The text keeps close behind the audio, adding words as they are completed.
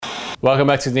Welcome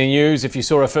back to the news. If you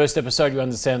saw our first episode, you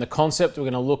understand the concept. We're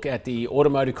going to look at the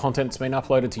automotive content that's been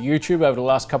uploaded to YouTube over the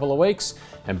last couple of weeks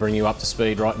and bring you up to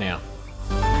speed right now.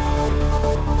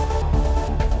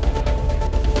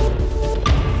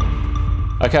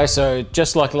 Okay, so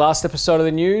just like last episode of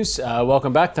the news,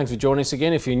 welcome back. Thanks for joining us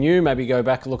again. If you're new, maybe go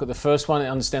back and look at the first one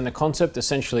and understand the concept.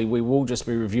 Essentially, we will just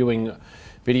be reviewing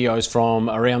videos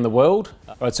from around the world.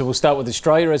 All right, so we'll start with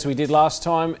Australia as we did last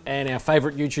time, and our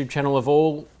favourite YouTube channel of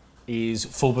all is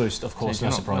fullBOOST, of course.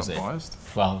 No surprise there. Biased?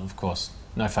 Well, of course,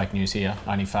 no fake news here,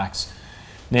 only facts.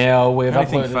 Now we've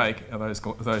Anything uploaded... fake are those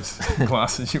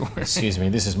glasses you're wearing. Excuse me,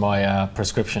 this is my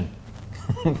prescription.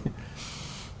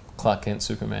 Clark Kent,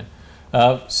 Superman.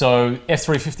 So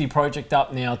F350 project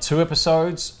up now, 2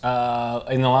 episodes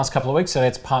in the last couple of weeks. So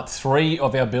that's part 3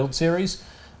 of our build series.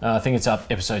 I think it's up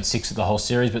episode 6 of the whole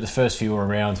series, but the first few were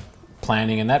around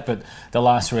planning and that, but the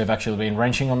last 3 have actually been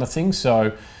wrenching on the thing.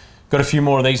 So got a few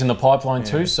more of these in the pipeline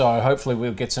too. So hopefully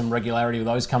we'll get some regularity with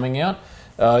those coming out.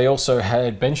 You also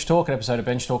had Bench Talk, an episode of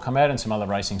Bench Talk come out, and some other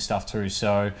racing stuff too.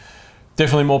 So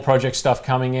definitely more project stuff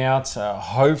coming out.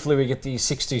 Hopefully we get the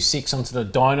 626 onto the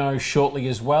dyno shortly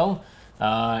as well.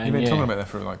 You've been talking about that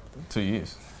for like 2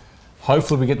 years.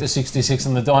 Hopefully we get the 66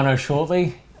 on the dyno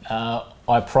shortly.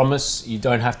 I promise you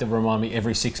don't have to remind me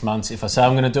every 6 months. If I say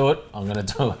I'm going to do it, I'm going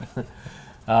to do it.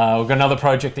 We've got another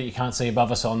project that you can't see above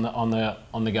us on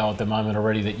the go at the moment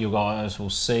already that you guys will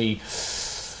see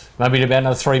maybe in about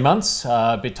another 3 months.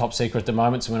 A bit top secret at the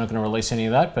moment, so we're not going to release any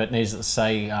of that. But needs to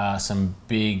say some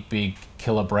big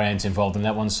killer brands involved in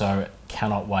that one, so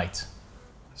cannot wait.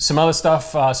 Some other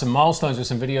stuff, some milestones with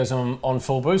some videos on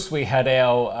fullBOOST. We had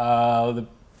our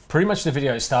pretty much the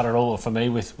video that started all for me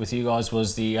with you guys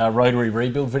was the rotary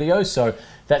rebuild video. So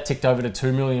that ticked over to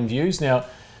 2 million views. Now,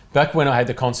 back when I had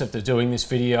the concept of doing this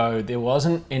video, there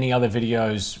wasn't any other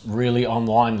videos really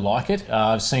online like it.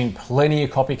 I've seen plenty of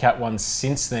copycat ones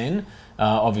since then,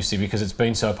 obviously because it's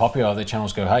been so popular, other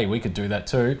channels go, hey, we could do that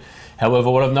too. However,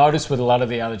 what I've noticed with a lot of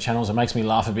the other channels, it makes me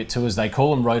laugh a bit too, is they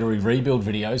call them rotary rebuild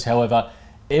videos. However,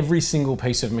 every single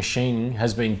piece of machining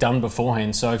has been done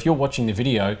beforehand. So if you're watching the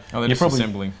video,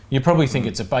 you probably think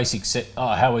it's a basic set.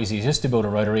 Oh, how easy is this to build a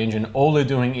rotary engine? All they're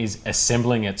doing is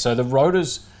assembling it. So the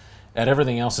rotors and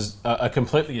everything else are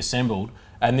completely assembled,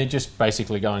 and they're just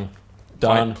basically going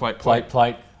done,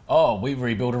 plate. Oh, we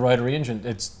rebuilt a rotary engine.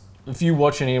 If you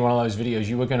watch any one of those videos,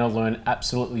 you are going to learn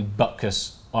absolutely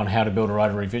butkus on how to build a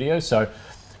rotary video. So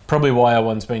probably why our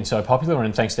one's been so popular,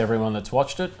 and thanks to everyone that's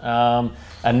watched it.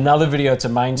 Another video, it's a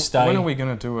mainstay. When are we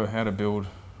going to do a how to build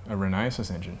a Renaissance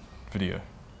engine video?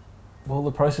 Well,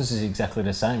 the process is exactly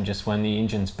the same. Just when the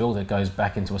engine's built, it goes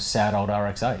back into a sad old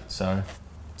RX-8. So,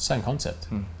 same concept.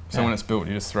 So when it's built,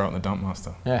 you just throw it in the dump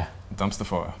master. Yeah. Dumpster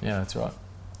fire. Yeah, that's right.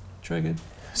 Triggered.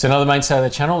 So another mainstay of the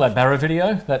channel, that Barrow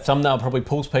video, that thumbnail probably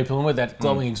pulls people in with that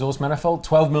glowing exhaust manifold.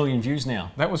 12 million views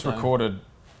now. That was recorded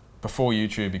before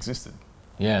YouTube existed.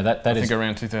 Yeah, I think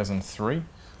around 2003.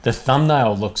 The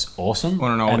thumbnail looks awesome,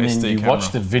 on an old and then SD you camera.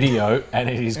 watch the video, and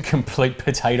it is complete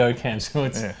potato cam. So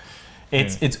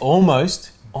it's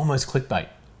almost clickbait,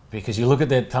 because you look at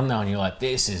the thumbnail and you're like,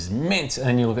 "This is mint," and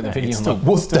then you look at the video and like,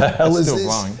 "What the hell is this?"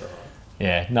 Blowing.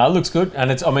 Yeah, no, it looks good,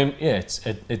 and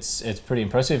it's pretty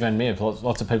impressive, and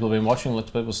lots of people have been watching, lots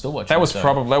of people still watching.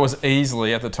 That was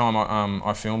easily at the time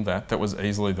I filmed that. That was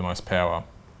easily the most power.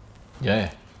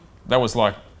 Yeah, that was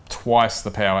like twice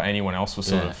the power anyone else was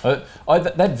sort of.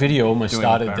 That video almost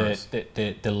started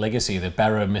the legacy, the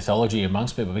Barrow mythology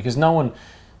amongst people, because no one.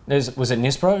 Was it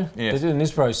Nispro? Yeah. They did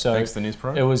Nispro, so thanks to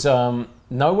Nispro. It was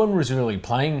no one was really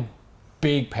playing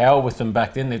big power with them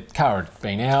back then. The car had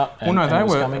been out. And, they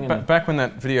were back when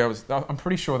that video was. I'm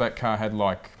pretty sure that car had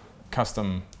like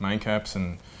custom main caps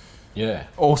and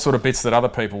all sort of bits that other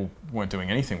people weren't doing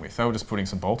anything with. They were just putting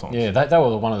some bolt-ons. Yeah, they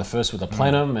were one of the first with the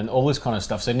plenum and all this kind of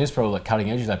stuff. So Nispro were the cutting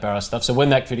edge of that Barrow stuff. So when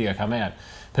that video came out,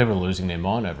 people were losing their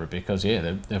mind over it, because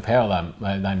the power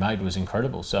they made was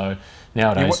incredible. So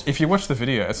nowadays, if you watch the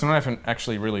video, it's not even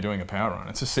actually really doing a power run.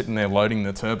 It's just sitting there loading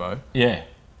the turbo. Yeah.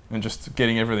 And just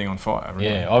getting everything on fire. Really.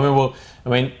 Yeah, I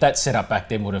mean, that setup back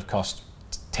then would have cost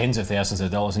tens of thousands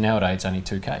of dollars, and nowadays it's only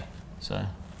 2K. So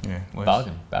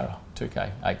bargain, Barrow,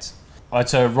 2K, 8s. All right,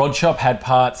 so Rod Shop had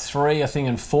part 3, I think,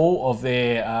 and 4 of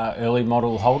their early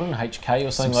model Holden, HK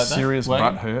or something like that. Serious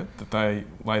butt hurt that they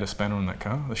laid a spanner on that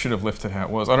car. They should have left it how it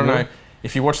was. I don't know,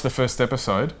 if you watch the first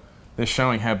episode, they're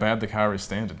showing how bad the car is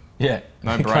standard. Yeah.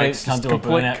 No brakes,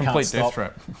 complete death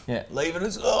trap. Yeah, leave it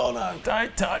as, oh no,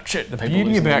 don't touch it. The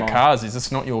beauty about cars is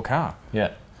it's not your car.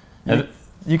 Yeah.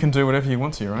 You can do whatever you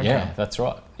want to your own car. Yeah, that's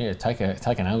right. Yeah, take an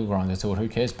angle grinder to it, who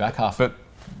cares, back half. But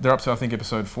they're up to, I think,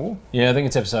 episode 4. Yeah, I think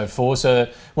it's episode 4. So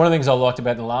one of the things I liked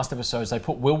about the last episode is they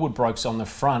put Wilwood Brakes on the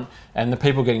front, and the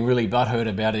people getting really butthurt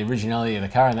about the originality of the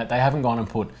car and that they haven't gone and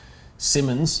put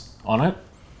Simmons on it.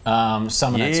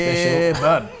 Some of that special. Yeah,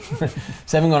 bud. So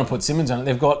they haven't gone and put Simmons on it.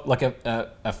 They've got like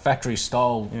a factory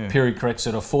style period correct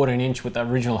sort of 14-inch with the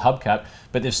original hubcap,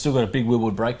 but they've still got a big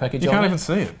Wilwood brake package on it. You can't even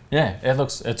see it. Yeah,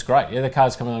 it's great. Yeah, the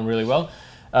car's coming on really well.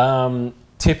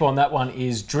 Tip on that one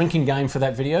is drinking game for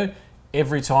that video.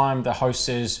 Every time the host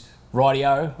says,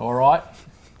 rightio, all right,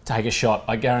 take a shot.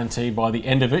 I guarantee by the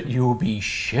end of it, you'll be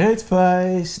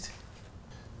shit-faced.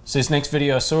 So this next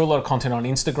video, I saw a lot of content on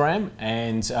Instagram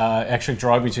and actually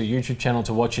drove me to a YouTube channel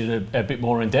to watch it a bit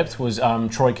more in depth, was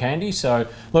Troy Candy. So a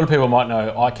lot of people might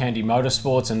know iCandy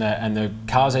Motorsports and the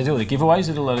cars they do, the giveaways.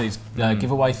 They do a lot of these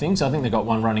giveaway things. I think they've got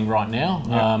one running right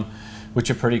now, which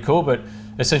are pretty cool. But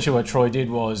essentially what Troy did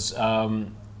was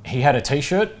he had a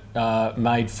t-shirt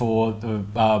made for the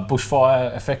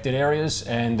bushfire affected areas,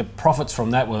 and the profits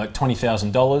from that were like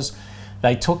 $20,000.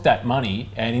 They took that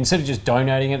money and instead of just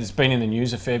donating it, it's been in the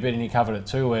news a fair bit and he covered it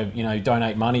too, where you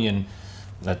donate money and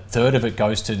a third of it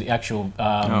goes to the actual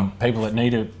people that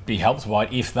need to be helped by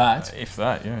it, if that. If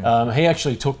that, yeah. He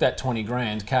actually took that 20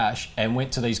 grand cash and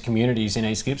went to these communities in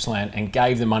East Gippsland and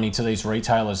gave the money to these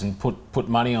retailers and put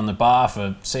money on the bar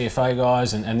for CFA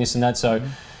guys and this and that. So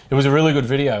it was a really good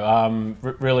video,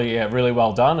 really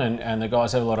well done, and the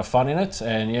guys had a lot of fun in it,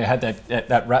 and had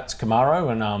that wrapped Camaro,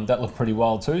 and that looked pretty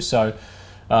wild too. So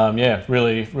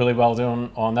really well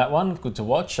done on that one. Good to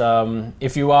watch.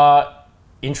 If you are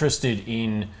interested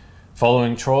in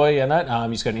following Troy and that,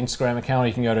 he's got an Instagram account.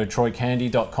 You can go to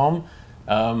troycandy.com.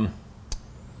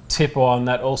 Tip on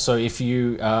that also, if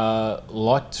you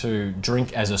like to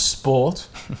drink as a sport,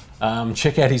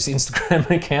 check out his Instagram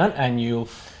account and you'll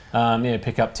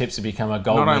pick up tips to become a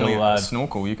gold medal. Not only a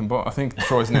snorkel, you can buy. I think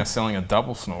Troy's now selling a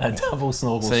double snorkel. A double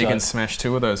snorkel. So you can smash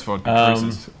 2 of those vodka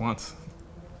cruisers at once.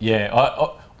 Yeah,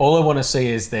 all I want to see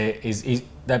is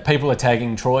that people are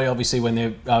tagging Troy, obviously, when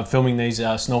they're filming these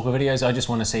snorkel videos. I just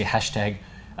want to see hashtag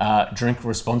drink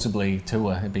responsibly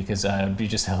too, because it'd be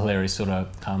just a hilarious sort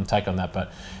of take on that.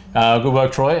 But good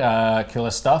work, Troy.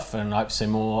 Killer stuff, and I hope to see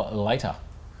more later.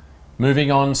 Moving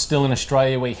on, still in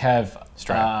Australia, we have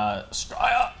Australia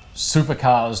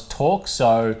Supercars Talk.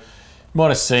 So you might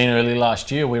have seen early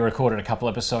last year, we recorded a couple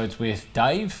episodes with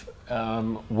Dave.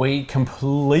 We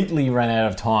completely ran out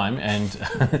of time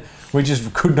and we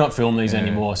just could not film these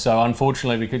anymore. So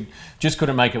unfortunately we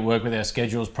couldn't make it work with our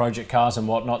schedules, project cars and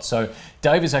whatnot. So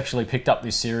Dave has actually picked up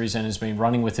this series and has been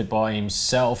running with it by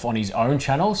himself on his own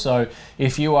channel. So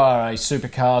if you are a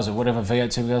Supercars or whatever, V8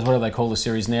 Supercars, whatever they call the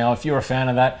series now, if you're a fan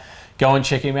of that, go and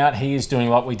check him out. He is doing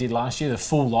like we did last year, the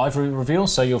full livery reveal.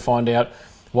 So you'll find out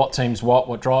what teams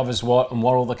what drivers what, and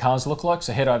what all the cars look like.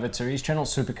 So head over to his channel,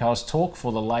 Supercars Talk,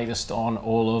 for the latest on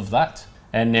all of that.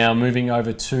 And now moving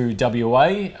over to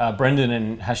WA, Brendan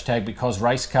and hashtag Because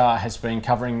Race Car has been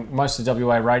covering most of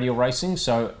WA radial racing,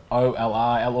 so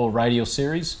OLR Radial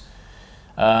Series.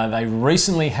 They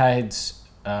recently had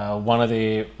one of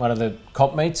the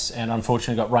comp meets, and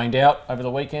unfortunately got rained out over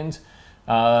the weekend.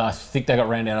 I think they got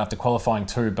rained out after qualifying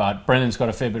too, but Brendan's got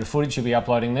a fair bit of footage he'll be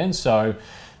uploading then, so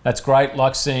that's great.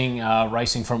 Like seeing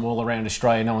racing from all around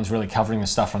Australia. No one's really covering the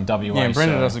stuff from WA. Yeah,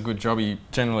 Brendan does a good job. He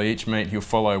generally, each meet, he'll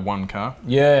follow one car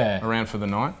around for the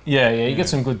night. Yeah, you get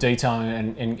some good detail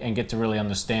and get to really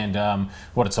understand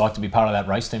what it's like to be part of that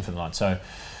race team for the night. So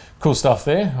cool stuff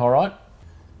there, all right.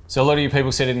 So a lot of you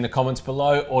people said it in the comments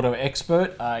below, Auto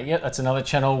Expert. That's another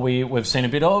channel we've seen a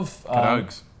bit of.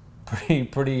 Pretty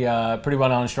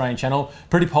well-known Australian channel.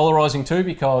 Pretty polarising too,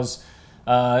 because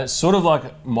sort of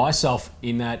like myself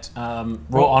in that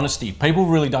raw honesty. People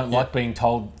really don't like being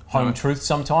told home truth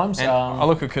sometimes. And I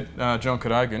look at John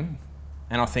Cadogan,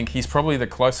 and I think he's probably the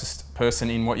closest person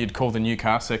in what you'd call the new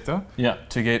car sector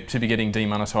to be getting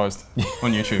demonetised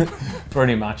on YouTube.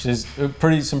 Pretty much. There's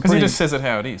because he just says it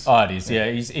how it is. Oh, it is.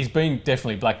 Yeah, he's been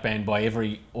definitely black banned by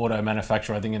every auto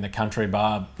manufacturer, I think, in the country,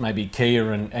 bar maybe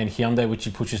Kia and Hyundai, which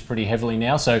he pushes pretty heavily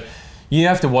now. So you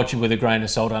have to watch it with a grain of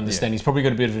salt to understand. He's probably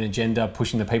got a bit of an agenda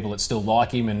pushing the people that still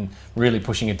like him and really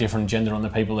pushing a different agenda on the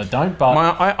people that don't. But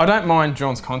I don't mind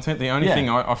John's content. The only thing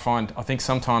I find, I think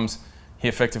sometimes he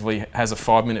effectively has a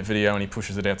 5-minute video and he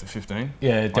pushes it out to 15.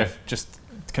 Yeah, just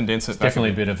condense it.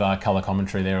 Definitely a bit of colour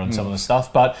commentary there on some of the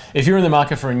stuff. But if you're in the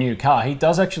market for a new car, he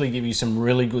does actually give you some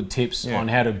really good tips on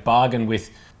how to bargain with,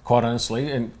 quite honestly,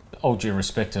 and all due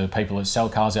respect to people that sell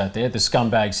cars out there, the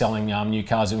scumbags selling new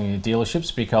cars in your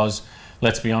dealerships, because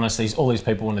let's be honest, all these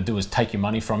people want to do is take your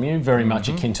money from you, very much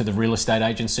akin to the real estate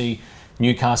agency.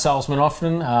 new car salesmen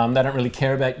often. They don't really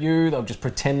care about you. They'll just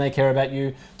pretend they care about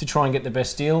you to try and get the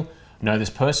best deal. Know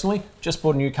this personally. Just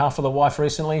bought a new car for the wife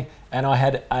recently, and I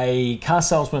had a car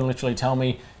salesman literally tell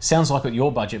me, sounds like with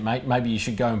your budget, mate, maybe you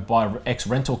should go and buy an X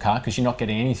rental car because you're not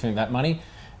getting anything with that money.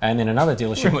 And then another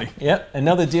dealership, really? Yep,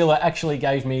 another dealer actually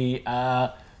gave me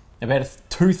about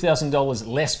 $2,000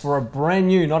 less for a brand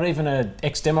new, not even an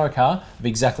X demo car, of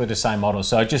exactly the same model.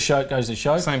 So it just goes to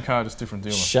show. Same car, just different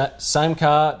dealer. Same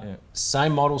car,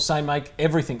 same model, same make,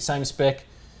 everything, same spec.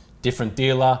 Different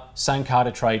dealer, same car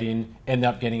to trade in, end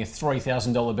up getting a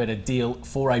 $3,000 better deal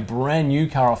for a brand new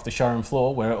car off the showroom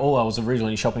floor, where all I was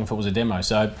originally shopping for was a demo.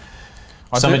 So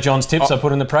some of John's tips I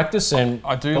put into practice, and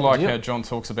I do like how John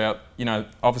talks about,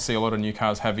 obviously a lot of new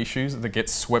cars have issues that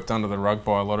get swept under the rug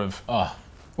by a lot of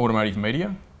automotive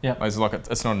media. Yeah,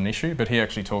 it's not an issue, but he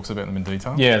actually talks about them in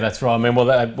detail. Yeah, that's right. I mean,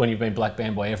 when you've been black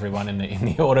banned by everyone in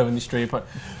the auto industry, but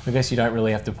I guess you don't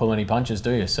really have to pull any punches,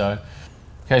 do you? So.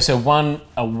 Okay, so one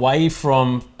away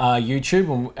from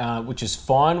YouTube, which is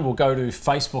fine. We'll go to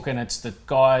Facebook, and it's the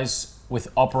guys with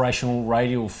Operational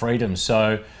Radial Freedom.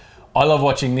 So I love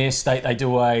watching this. They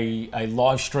do a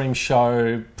live stream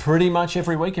show pretty much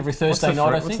every week, every Thursday night,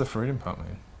 I think. What's the freedom part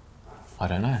mean? I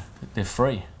don't know. They're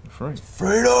free. Free.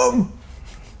 Freedom!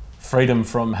 Freedom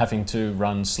from having to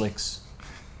run slicks.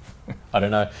 I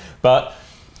don't know. But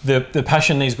the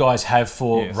passion these guys have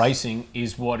for racing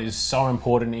is what is so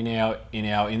important in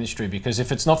our industry, because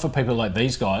if it's not for people like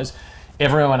these guys,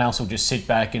 everyone else will just sit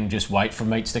back and just wait for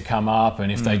meets to come up,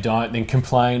 and if they don't, then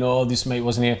complain, oh, this meet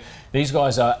wasn't here. These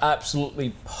guys are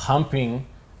absolutely pumping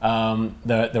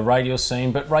the radial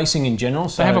scene, but racing in general.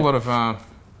 So they have a lot of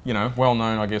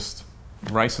well-known, I guess,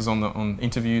 races on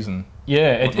interviews and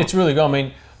it's really good. I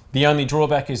mean, the only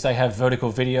drawback is they have vertical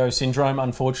video syndrome,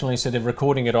 unfortunately. So they're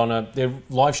recording it they're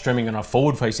live streaming on a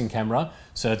forward-facing camera.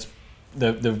 So it's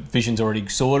the vision's already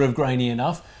sort of grainy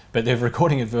enough, but they're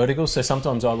recording it vertical. So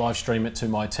sometimes I live stream it to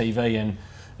my TV, and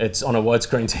it's on a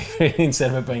widescreen TV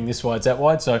instead of it being this wide, it's that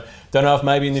wide. So don't know if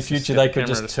maybe in the future they could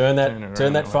just turn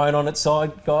that phone on its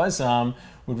side, guys.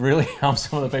 Would really help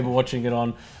some of the people watching it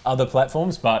on other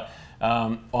platforms, but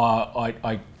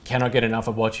I cannot get enough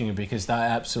of watching it because they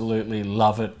absolutely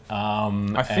love it.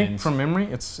 I think from memory,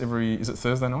 is it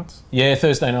Thursday nights? Yeah,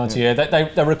 Thursday nights, yeah.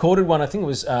 They recorded one, I think it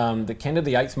was the Kenda,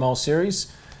 the 8th Mile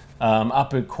Series,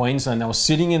 up at Queensland. They were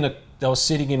sitting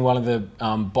in one of the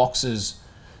boxes,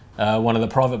 one of the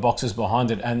private boxes behind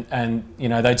it, and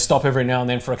they'd stop every now and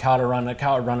then for a car would run a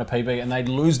PB, and they'd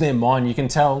lose their mind. You can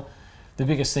tell the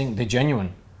biggest thing, they're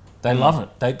genuine. They love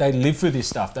it. They live for this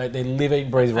stuff. They live, eat,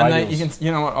 breathe radials. And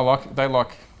you know what they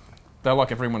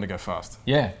like everyone to go fast.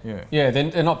 Yeah.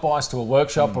 They're not biased to a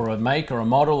workshop or a make or a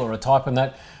model or a type and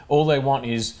that. All they want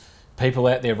is people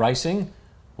out there racing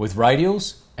with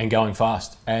radials and going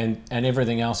fast, and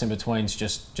everything else in between is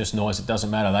just noise. It doesn't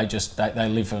matter. They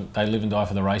live and die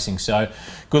for the racing. So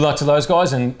good luck to those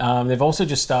guys. And they've also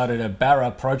just started a Barra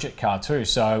project car too.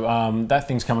 So that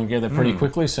thing's coming together pretty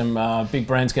quickly. Some big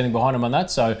brands getting behind them on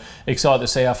that. So excited to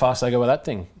see how fast they go with that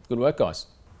thing. Good work, guys.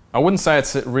 I wouldn't say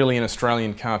it's really an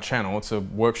Australian car channel. It's a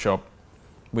workshop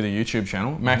with a YouTube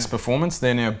channel. Max Performance,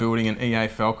 they're now building an EA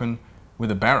Falcon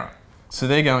with a Barra. So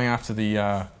they're going after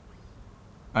the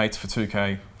 8 for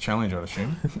 2K challenge, I'd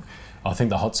assume. I think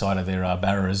the hot side of their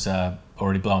Barra is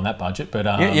already blowing that budget. But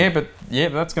but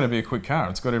that's going to be a quick car.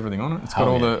 It's got everything on it. It's got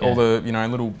all the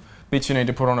little bits you need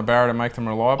to put on a Barra to make them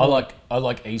reliable. I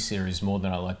like E-Series more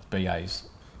than I like BAs.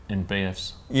 And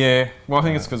BFs. Yeah, well, I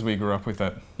think it's because we grew up with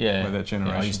that. With that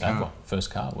generation. I used to have one. First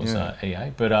car was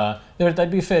EA, but they'd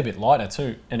be a fair bit lighter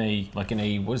too.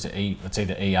 What is it? It's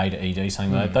either EA to ED,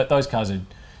 something like that. Those cars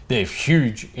they're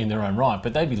huge in their own right,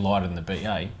 but they'd be lighter than the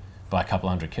BA by a couple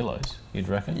hundred kilos. You'd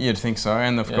reckon? You'd think so,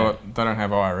 and they don't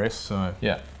have IRS, so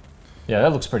yeah,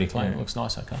 that looks pretty clean. It looks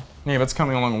nice, that car. Yeah, but it's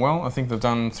coming along well. I think they've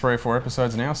done 3 or 4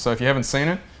 episodes now, so if you haven't seen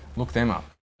it, look them up.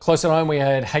 Close at home, we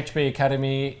had HB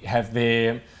Academy have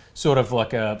their sort of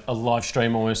like a live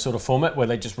stream almost sort of format where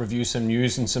they just review some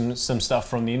news and some stuff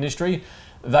from the industry.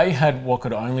 They had what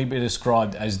could only be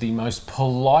described as the most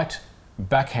polite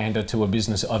backhander to a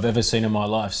business I've ever seen in my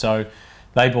life. So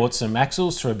they bought some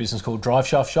axles through a business called Drive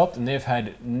Shaft Shop, and they've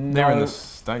had they're in the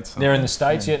States. They're in the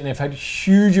States, and they've had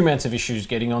huge amounts of issues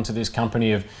getting onto this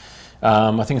company of,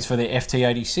 I think it's for their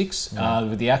FT86,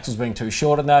 with the axles being too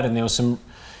short on that, and there was some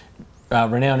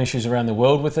renowned issues around the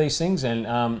world with these things,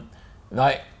 and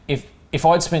if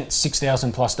I'd spent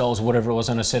 $6,000+ or whatever it was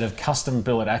on a set of custom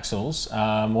billet axles,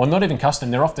 well, not even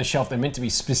custom, they're off the shelf. They're meant to be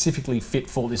specifically fit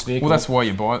for this vehicle. Well, that's why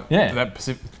you buy that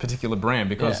particular brand,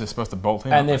 because they're supposed to bolt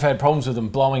in. And they've had problems with them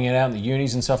blowing it out in the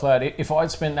unis and stuff like that. If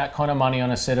I'd spent that kind of money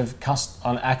on a set of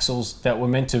on axles that were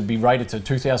meant to be rated to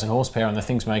 2,000 horsepower and the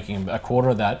thing's making a quarter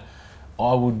of that,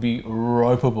 I would be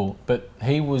ropeable. But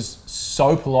he was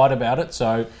so polite about it.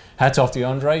 So hats off to you,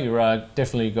 Andre. You've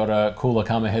definitely got a cooler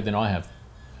come ahead than I have.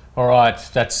 All right,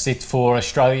 that's it for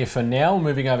Australia for now.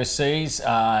 Moving overseas,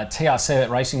 TRC, that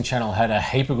racing channel, had a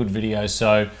heap of good videos.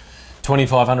 So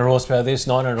 2,500 horsepower this,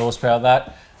 900 horsepower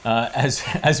that,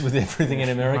 as with everything in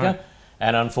America. Right.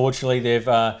 And unfortunately,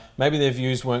 maybe their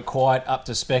views weren't quite up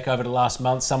to spec over the last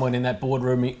month. Someone in that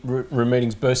boardroom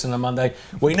meetings burst on a Monday,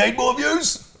 we need more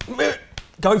views,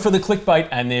 go for the clickbait.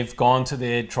 And they've gone to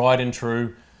their tried and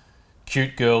true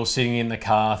cute girl sitting in the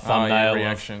car thumbnail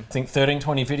reaction. I think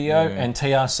 1320 video and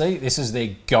TRC. This is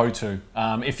their go-to.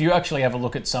 If you actually have a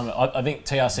look at some, I think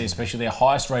TRC especially, their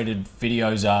highest rated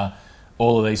videos are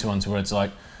all of these ones where it's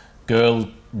like girl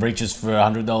reaches for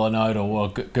 $100 note or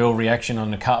girl reaction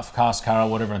on the fast car or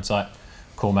whatever. It's like,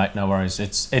 cool mate, no worries.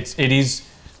 It is.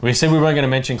 We said we weren't going to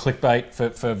mention clickbait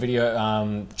for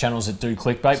video channels that do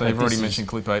clickbait. So you've already mentioned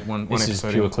clickbait one this episode.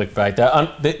 Is pure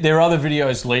clickbait. Their other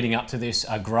videos leading up to this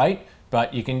are great,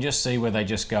 but you can just see where they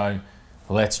just go,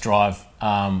 let's drive.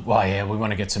 Well, yeah, we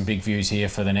want to get some big views here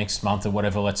for the next month or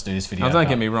whatever. Let's do this video. Now, don't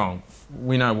get me wrong.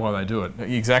 We know why they do it.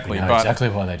 Exactly. We know exactly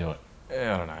why they do it.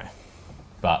 I don't know.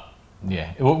 But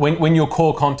yeah, when your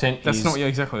core content That's not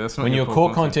when your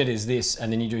core content is this,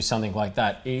 and then you do something like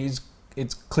that,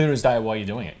 it's clear as day why you're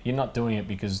doing it. You're not doing it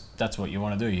because that's what you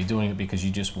want to do. You're doing it because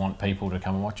you just want people to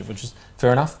come and watch it, which is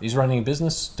fair enough. He's running a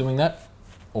business doing that.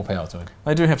 All power to him.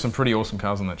 They do have some pretty awesome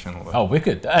cars on that channel, though. Oh,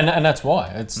 wicked! And that's why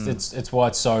it's why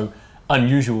it's so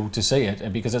unusual to see it,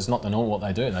 and because it's not the norm what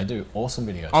they do. They do awesome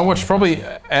videos. I watched probably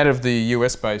out of the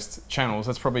US-based channels.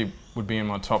 That's probably would be in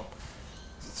my top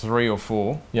 3 or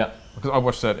 4. Yeah. Because I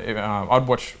watched that. I'd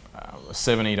watch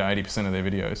 70 to 80% of their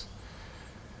videos.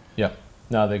 Yeah.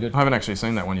 No, they're good. I haven't actually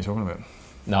seen that one you're talking about.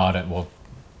 No, I don't. Well,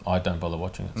 I don't bother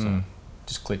watching it. So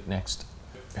just click next.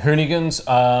 Hoonigans.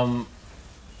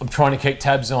 I'm trying to keep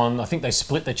tabs on. I think they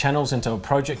split the channels into a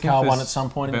project car one at some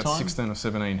point in time. About 16 or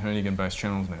 17 Hoonigan-based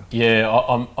channels now.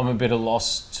 Yeah, I'm a bit at a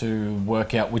loss to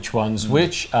work out which one's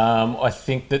which. I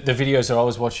think that the videos that I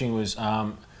was watching was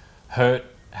Hurt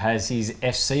has his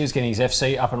FC. He was getting his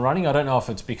FC up and running. I don't know if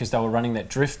it's because they were running that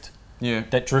drift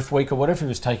week or whatever. He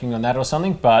was taking on that or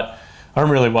something. But I don't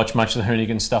really watch much of the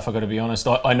Hoonigan stuff. I've got to be honest.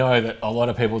 I know that a lot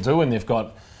of people do, and they've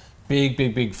got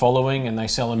big following, and they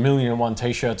sell 1,000,001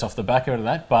 t-shirts off the back of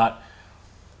that, but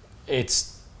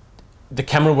the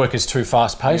camera work is too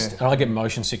fast paced, and I get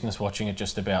motion sickness watching it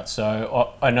just about.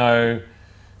 So I know.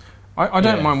 I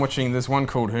don't mind watching. There's one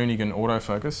called Hoonigan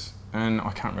Autofocus, and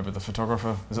I can't remember the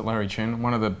photographer. Is it Larry Chen?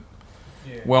 One of the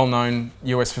well-known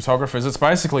US photographers. It's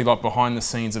basically like behind the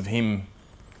scenes of him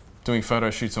doing photo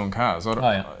shoots on cars.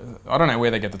 I don't know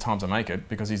where they get the time to make it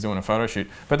because he's doing a photo shoot,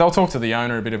 but they'll talk to the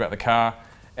owner a bit about the car.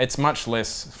 It's much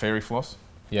less fairy floss.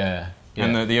 Yeah.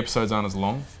 And the episodes aren't as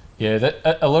long. Yeah,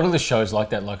 a lot of the shows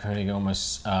like that, like Hoonigan,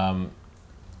 almost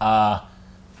are.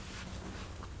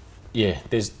 Yeah,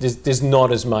 there's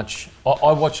not as much.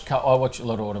 I watch a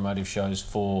lot of automotive shows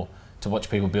to watch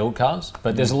people build cars,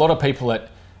 but there's a lot of people that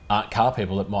aren't car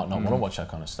people that might not want to watch that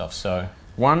kind of stuff. So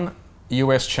one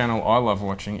US channel I love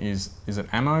watching is it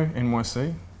Ammo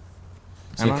NYC?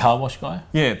 Is he a car wash guy?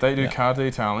 Yeah, they do car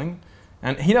detailing.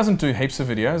 And he doesn't do heaps of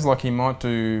videos, like he might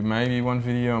do maybe one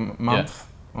video a month,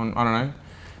 I don't know.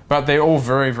 But they're all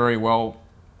very, very well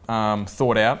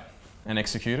thought out and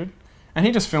executed. And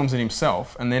he just films it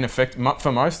himself, and then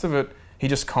for most of it, he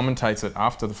just commentates it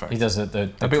after the fact. He does it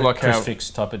a bit like Chris Fix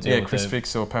type of deal. Yeah, Chris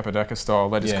Fix or Papadakis style,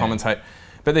 they just commentate.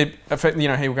 But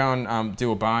he'll go and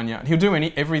do a barnyard. He'll do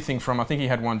everything from, I think he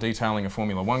had one detailing a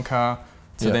Formula 1 car,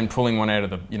 to then pulling one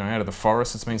out of the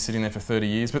forest that's been sitting there for 30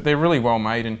 years. But they're really well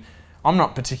made, and I'm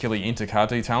not particularly into car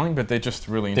detailing, but they're just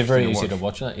really interesting. They're very easy to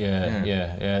watch.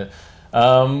 Yeah.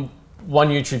 One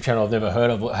YouTube channel I've never heard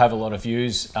of have a lot of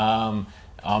views. I'm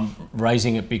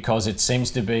raising it because it seems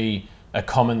to be a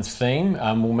common theme.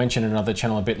 We'll mention another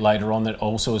channel a bit later on that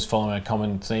also is following a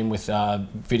common theme with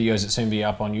videos that seem to be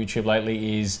up on YouTube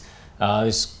lately. Is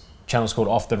this channel's called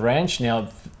Off the Ranch. Now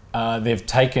they've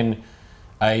taken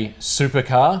a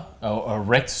supercar, or a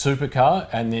wrecked supercar,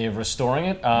 and they're restoring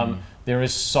it. There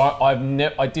is I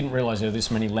didn't realise there were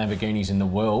this many Lamborghinis in the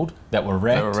world that were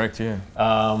wrecked. They were wrecked, yeah.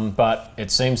 But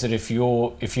it seems that if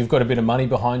you've got a bit of money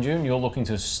behind you and you're looking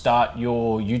to start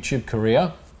your YouTube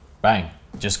career, bang,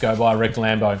 just go buy a wrecked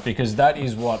Lambo, because that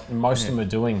is what most of them are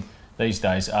doing these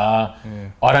days.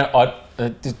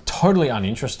 It's totally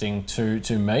uninteresting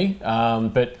to me,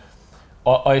 but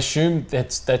I assume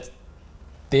that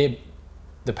the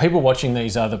people watching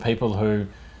these are the people who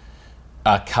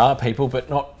are car people, but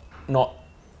not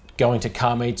going to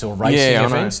car meets or racing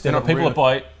events. They're not people that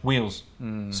buy wheels.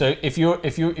 So if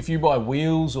you buy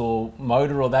wheels or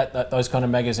motor or those kind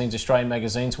of magazines, Australian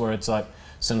magazines, where it's like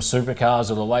some supercars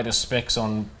or the latest specs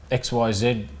on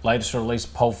XYZ, latest release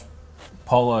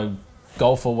Polo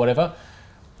Golf or whatever,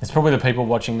 it's probably the people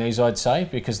watching these, I'd say,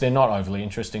 because they're not overly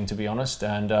interesting, to be honest.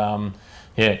 And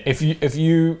if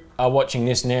you are watching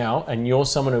this now and you're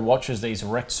someone who watches these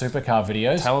wrecked supercar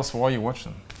videos, tell us why you watch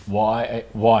them. Why?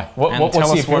 And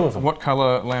tell us what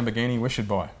colour Lamborghini we should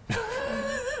buy.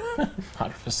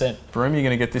 100%. Broom, you're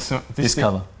going to get this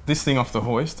colour. This thing off the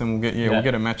hoist, and we'll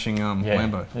get a matching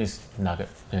Lambo. This nugget.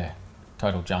 Yeah,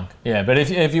 total junk. Yeah, but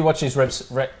if you watch these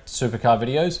wrecked supercar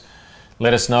videos,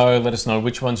 let us know. Let us know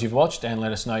which ones you've watched, and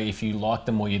let us know if you like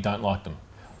them or you don't like them.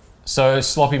 So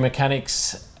Sloppy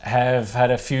Mechanics have had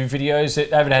a few videos.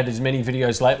 They haven't had as many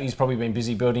videos lately. He's probably been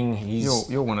busy building his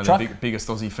You're one of truck. the biggest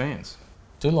Aussie fans.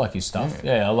 Do like his stuff.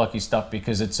 Yeah, I like his stuff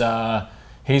because it's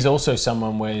he's also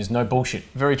someone where there's no bullshit.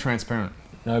 Very transparent.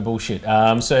 No bullshit.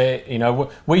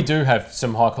 So we do have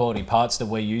some high quality parts that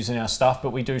we use in our stuff, but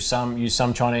we do use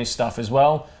some Chinese stuff as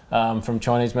well from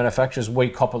Chinese manufacturers. We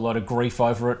cop a lot of grief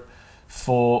over it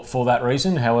for that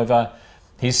reason. However,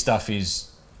 his stuff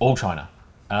is all China.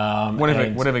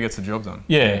 Whatever gets the job done.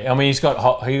 Yeah, I mean he's got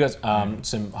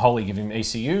some Holy give him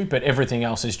ECU, but everything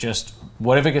else is just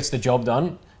whatever gets the job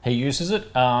done. He uses it,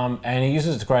 and he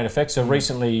uses it to great effect. So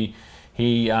recently,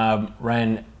 he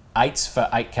ran 8s for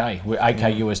 8K, with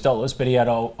 8K US dollars. But he had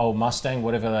old Mustang,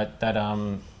 whatever that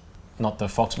not the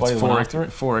Fox body. Four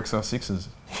XR6s.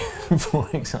 4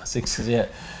 XR6s, yeah.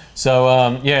 So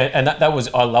and that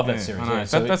was I love that series. Yeah,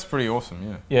 so that's pretty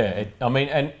awesome. Yeah.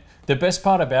 And the best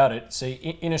part about it,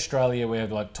 see, in Australia we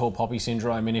have like tall poppy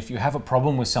syndrome, and if you have a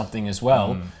problem with something as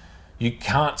well. You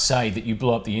can't say that you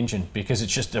blew up the engine because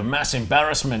it's just a mass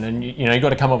embarrassment, and you got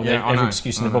to come up with every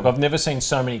excuse in the book. I've never seen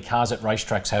so many cars at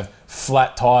racetracks have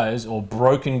flat tires or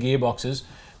broken gearboxes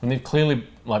when they've clearly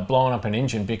like blown up an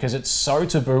engine, because it's so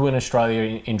taboo in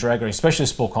Australia in drag racing, especially the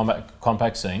sport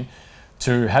compact scene,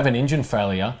 to have an engine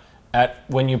failure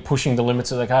when you're pushing the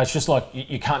limits of the car. It's just like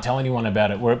you can't tell anyone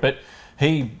about it. But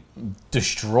he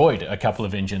destroyed a couple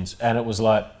of engines, and it was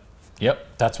like, yep,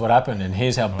 that's what happened, and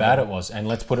here's how bad it was, and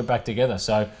let's put it back together.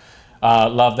 So,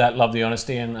 love that, love the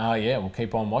honesty, and we'll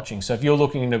keep on watching. So if you're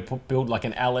looking to build like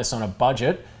an LS on a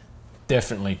budget,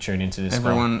 definitely tune into this.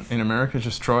 Everyone in America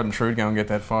just tried and true to go and get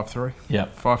that 5.3.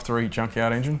 Yep. 5.3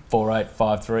 junkyard engine. 4.8,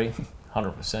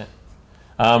 5.3,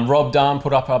 100%. Rob Dahm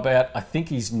put up about, I think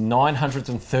his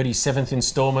 937th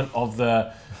installment of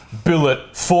the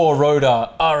Billet 4-rotor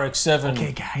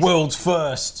RX-7 world's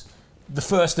first. The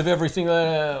first of everything,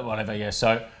 whatever, yeah.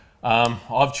 So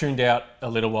I've tuned out a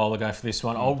little while ago for this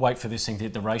one. I'll wait for this thing to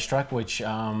hit the racetrack, which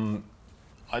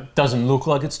it doesn't look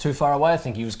like it's too far away. I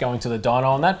think he was going to the dyno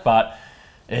on that, but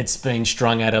it's been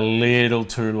strung out a little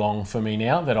too long for me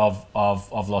now that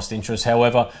I've lost interest.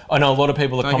 However, I know a lot of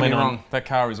people are commenting on... That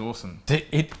car is awesome.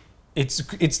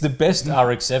 It's the best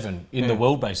RX-7 in the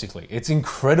world, basically. It's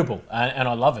incredible, and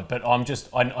I love it, but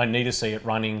I need to see it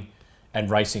running and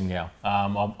racing now.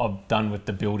 I'm done with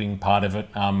the building part of it.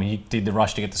 He did the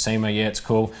rush to get to SEMA. Yeah, it's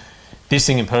cool. This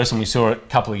thing in person, we saw it a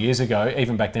couple of years ago.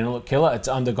 Even back then, it looked killer. It's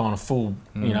undergone a full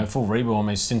rebuild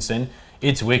almost since then.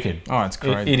 It's wicked. Oh, it's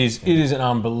crazy. It is an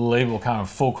unbelievable car. And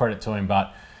full credit to him.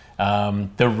 But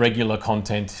the regular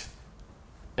content,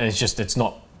 it's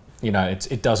not.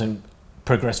 It doesn't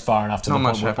progress far enough to the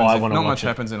point where I want to watch it. Not much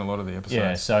happens in a lot of the episodes.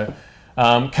 Yeah, so.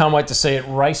 Can't wait to see it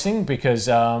racing, because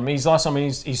his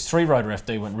 3-rotor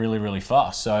FD went really, really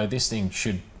fast. So this thing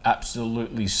should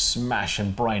absolutely smash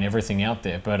and brain everything out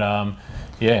there. But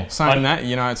saying that,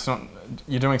 it's not.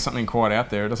 You're doing something quite out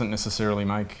there. It doesn't necessarily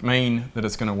mean that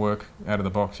it's going to work out of the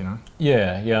box.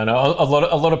 Yeah. I know a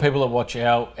lot of people that watch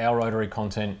our rotary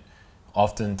content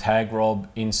often tag Rob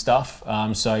in stuff.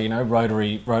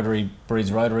 Rotary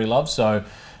breeds rotary love. So.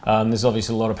 There's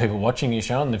obviously a lot of people watching your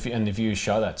show, and the views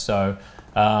show that. So,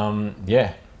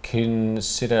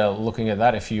 consider looking at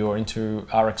that if you're into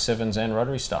RX-7s and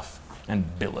rotary stuff.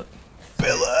 And Billet.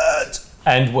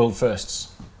 And world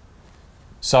firsts.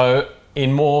 So,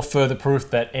 in more further proof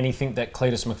that anything that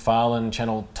Cletus McFarlane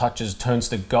channel touches turns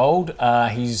to gold,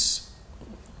 he's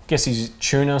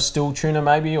tuner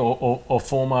maybe, or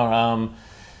former...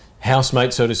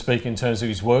 housemate, so to speak, in terms of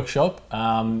his workshop.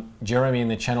 Jeremy in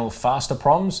the channel Faster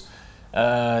Proms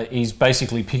He's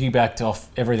basically piggybacked off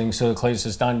everything sort of Cletus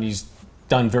has done. He's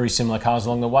done very similar cars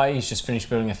along the way. He's just finished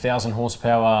building a 1,000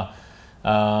 horsepower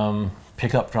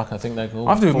pickup truck, I think they call it. I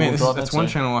have to admit, that's one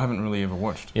channel I haven't really ever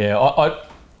watched. Yeah,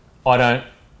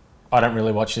 I don't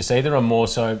really watch this either. I'm more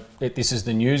so, this is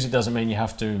the news. It doesn't mean you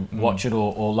have to watch it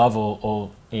or love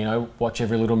or watch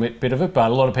every little bit of it. But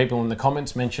a lot of people in the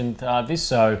comments mentioned this.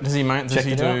 So does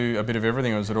he do a bit of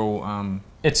everything, or is it all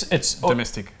it's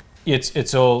domestic?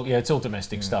 It's all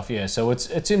domestic stuff. Yeah, so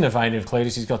it's in the vein of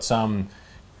Cletus. He's got some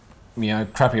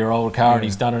crappier older car and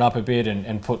he's done it up a bit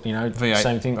and put V8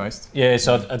 same thing. Based. Yeah,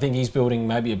 so I think he's building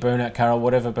maybe a burnout car or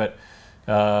whatever, but.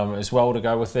 As well to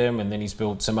go with them, and then he's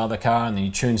built some other car, and then he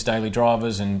tunes daily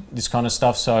drivers and this kind of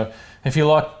stuff. So if you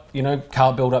like,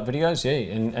 car build-up videos,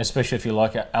 and especially if you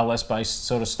like LS-based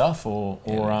sort of stuff or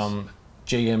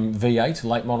GM V8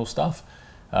 late model stuff,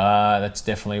 that's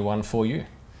definitely one for you.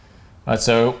 Right,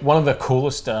 so one of the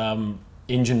coolest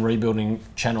engine rebuilding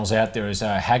channels out there is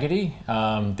Haggerty.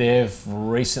 They've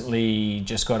recently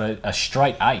just got a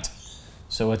straight 8,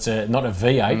 so it's not a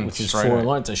V8, which is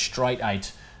 4-in-line. It's a straight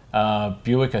 8.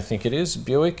 Buick, I think it is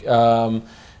Buick,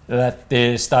 that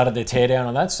they started their teardown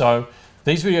on that. So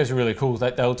these videos are really cool.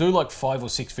 They'll do like 5 or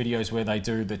 6 videos where they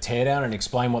do the teardown and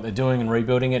explain what they're doing and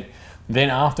rebuilding it. Then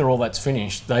after all that's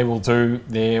finished, they will do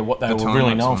what they were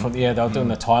really known for. Yeah, they're doing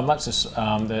the time lapses,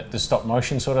 the stop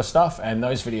motion sort of stuff, and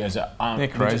those videos are they're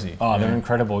crazy. They're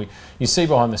incredible. You see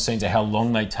behind the scenes of how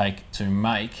long they take to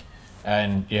make.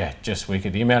 And just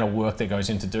wicked. The amount of work that goes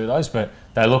in to do those, but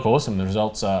they look awesome. The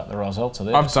results are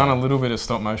there. I've done a little bit of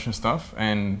stop motion stuff,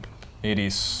 and it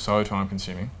is so time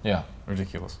consuming. Yeah,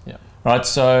 ridiculous. Yeah. Right.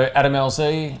 So Adam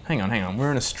LZ. Hang on. We're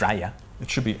in Australia. It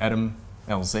should be Adam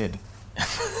LZ.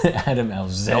 Adam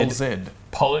LZ. LZ.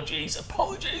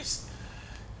 Apologies.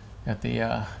 At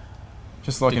the.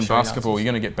 Just like in basketball,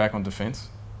 you're going to get back on defense.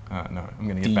 No, I'm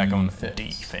going to get back on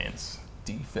defense.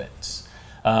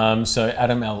 So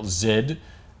Adam LZ,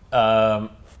 I'm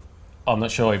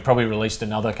not sure. He probably released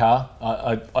another car.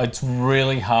 It's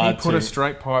really hard. He put a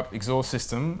straight pipe exhaust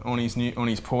system on his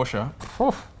Porsche.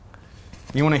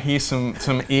 You want to hear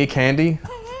some ear candy?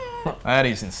 That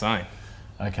is insane.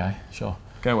 Okay, sure.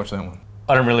 Go watch that one.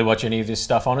 I don't really watch any of this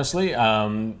stuff, honestly.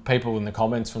 People in the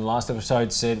comments from the last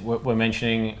episode said we're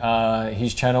mentioning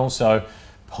his channel, so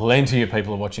plenty of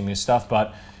people are watching this stuff,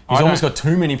 but. He's almost got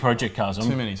too many project cars.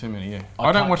 Too many, yeah.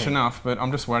 I don't watch enough, but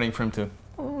I'm just waiting for him to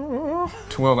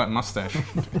twirl that mustache.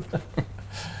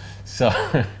 So,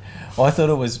 I thought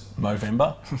it was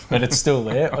Movember, but it's still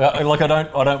there. I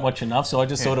don't watch enough, so I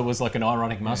just thought it was like an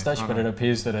ironic mustache, but it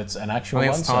appears that it's an actual one.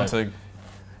 I think it's time to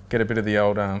get a bit of the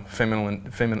old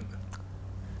feminine,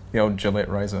 the old Gillette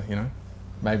razor,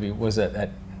 Maybe, was it at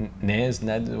Nads,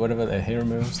 whatever, the hair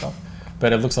removal stuff?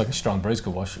 But it looks like a strong breeze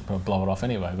could blow it off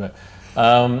anyway, but...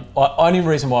 only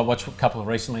reason why I watched a couple of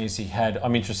recently is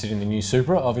I'm interested in the new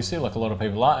Supra, obviously, like a lot of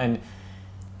people are, and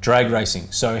drag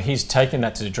racing. So he's taken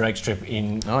that to the drag strip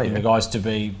in the guys to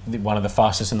be one of the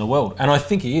fastest in the world. And I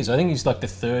think he is. I think he's like the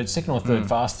second or third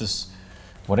fastest.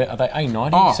 What are they?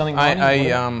 A90? Something 90?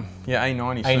 A90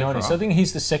 Supra. A90. So I think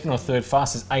he's the second or third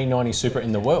fastest A90 Supra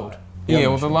in the world. Yeah,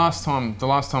 well, the last time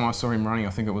I saw him running, I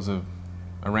think it was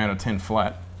around a 10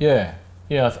 flat. Yeah.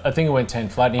 Yeah, I think it went 10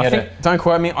 flat. And don't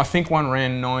quote me. I think one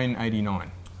ran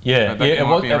 989.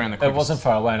 It wasn't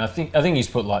far away. And I think he's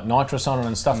put like nitrous on it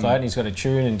and stuff like that. And he's got a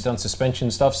tune and he's done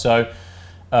suspension stuff. So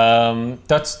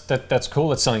that's cool.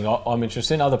 That's something I'm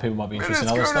interested in. Other people might be interested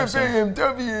in other stuff. It's got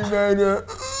a BMW, man.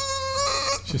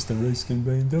 It's just a racing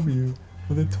BMW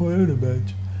with a Toyota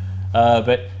badge.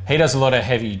 But he does a lot of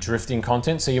heavy drifting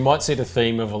content. So you might see the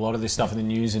theme of a lot of this stuff in the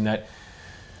news in that.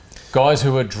 Guys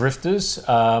who are drifters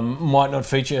might not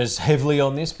feature as heavily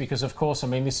on this because, of course,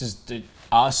 this is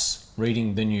us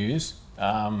reading the news.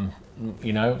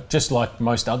 Just like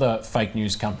most other fake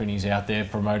news companies out there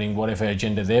promoting whatever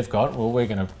agenda they've got. Well, we're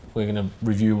gonna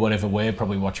review whatever we're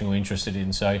probably watching or interested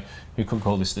in. So you could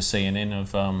call this the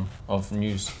CNN of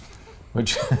news,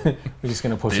 which we're just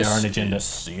going to push our own agenda.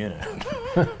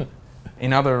 CNN.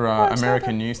 In other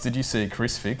American news, did you see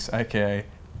Chris Fix, aka?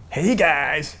 Hey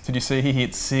guys! Did you see he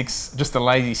hit just a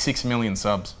lazy 6 million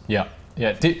subs? Yeah.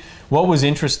 What was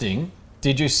interesting,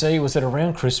 did you see, was it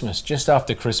around Christmas, just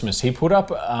after Christmas, he put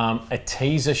up a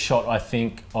teaser shot, I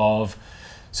think, of...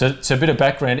 So a bit of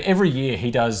background. Every year he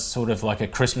does sort of like a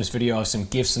Christmas video of some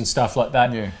gifts and stuff like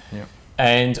that. Yeah.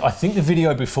 And I think the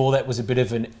video before that was a bit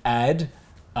of an ad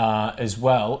as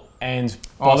well. And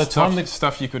by the time the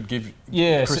stuff you could give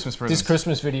Christmas presents. This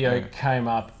Christmas video came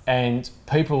up, and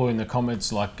people were in the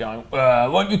comments like going,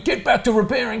 "Won't you get back to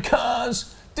repairing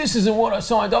cars? This isn't what I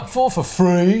signed up for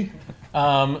free."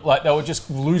 Like they were just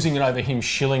losing it over him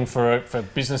shilling for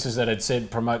businesses that had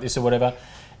said promote this or whatever.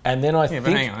 And then I think...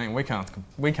 but hang on,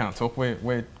 we can't talk.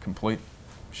 We're complete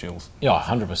shills. Yeah,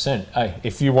 100%. Hey,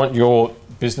 if you want your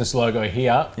business logo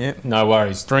here, no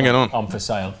worries. Bring it on. I'm for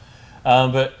sale.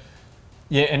 But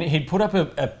yeah, and he'd put up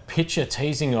a picture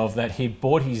teasing of that he'd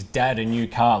bought his dad a new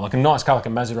car, like a nice car, like a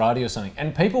Maserati or something.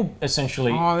 And people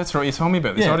essentially... Oh, that's right. You told me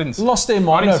about this. Yeah, I didn't... lost their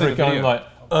mind over it, going video.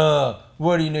 like,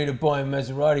 why do you need to buy a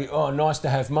Maserati? Oh, nice to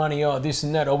have money. Oh, this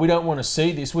and that. Oh, we don't want to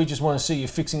see this. We just want to see you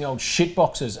fixing old shit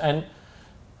boxes. And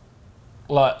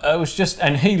like, it was just...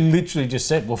 And he literally just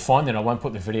said, well, fine then. I won't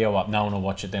put the video up. No one will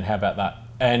watch it then. How about that?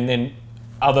 And then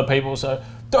other people say,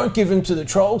 don't give him to the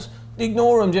trolls.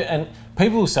 Ignore them. And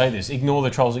people will say this, ignore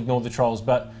the trolls.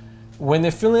 But when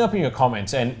they're filling up in your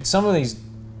comments, and some of these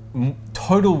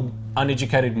total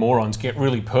uneducated morons get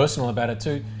really personal about it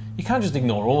too, you can't just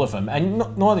ignore all of them.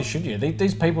 And neither should you.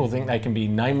 These people think they can be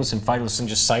nameless and fatalist and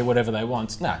just say whatever they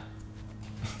want. No.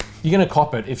 You're going to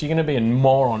cop it. If you're going to be a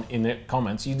moron in the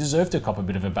comments, you deserve to cop a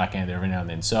bit of a backhand every now and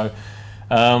then. So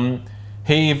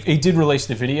he did release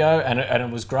the video, and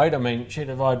it was great. I mean, shit,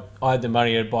 if I had the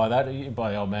money to buy that, you'd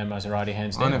buy the old man Maserati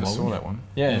hands down. I never saw that one.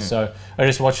 Yeah, so I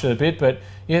just watched it a bit. But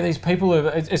yeah, these people,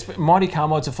 it's mighty car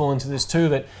mods have fallen into this too,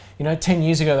 that, 10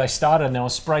 years ago they started and they were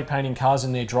spray painting cars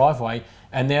in their driveway,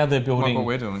 and now they're building... Like what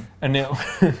we're doing. And now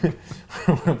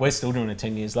we're still doing it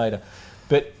 10 years later.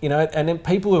 But, and then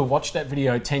people who watched that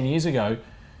video 10 years ago,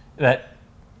 that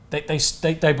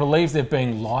they believe they're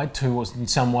being lied to in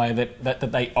some way,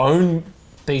 that they own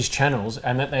these channels,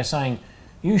 and that they're saying,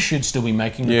 you should still be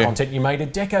making the content you made a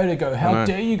decade ago. How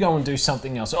dare you go and do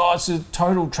something else? Oh, it's a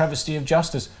total travesty of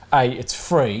justice. A, it's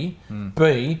free.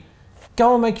 B,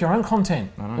 go and make your own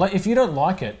content. Like, if you don't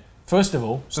like it, first of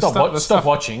all, stop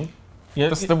watching.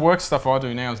 The work stuff I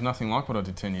do now is nothing like what I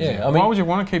did 10 years ago. I mean, why would you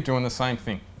want to keep doing the same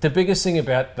thing? The biggest thing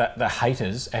about the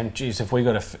haters, and geez, if we've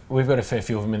got a fair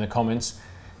few of them in the comments,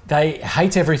 they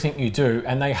hate everything you do,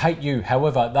 and they hate you.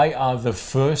 However, they are the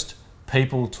first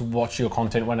people to watch your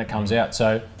content when it comes out.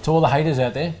 So to all the haters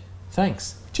out there,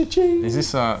 thanks. Cha-ching. Is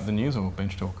this the news or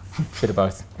bench talk? Bit of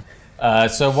both.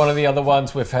 So one of the other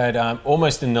ones we've had,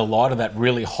 almost in the light of that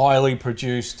really highly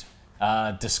produced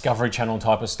Discovery Channel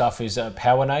type of stuff, is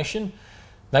Power Nation.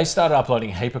 They started uploading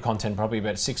a heap of content probably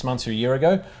about 6 months or a year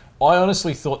ago. I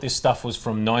honestly thought this stuff was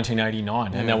from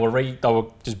 1989, and they were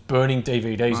just burning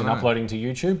DVDs and uploading to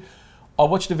YouTube. I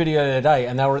watched a video the other day,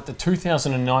 and they were at the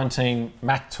 2019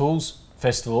 Mac Tools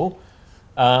Festival.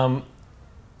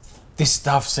 This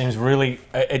stuff seems really...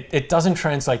 It doesn't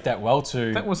translate that well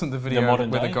to That wasn't the video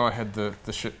modern where day. the guy had the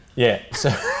shit... Yeah,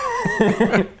 so...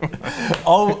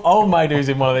 old mate who's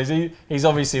in one of these, he's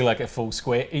obviously like a full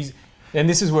square. And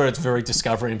this is where it's very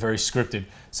Discovery and very scripted.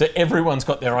 So everyone's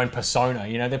got their own persona.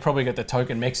 They've probably got the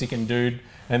token Mexican dude,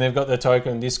 and they've got the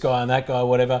token this guy and that guy,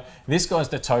 whatever. This guy's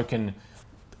the token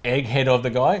egghead of the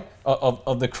guy,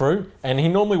 of the crew, and he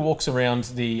normally walks around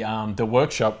the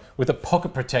workshop with a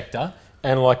pocket protector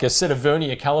and like a set of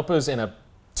vernier calipers and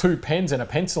two pens and a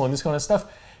pencil and this kind of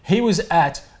stuff. He was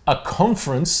at a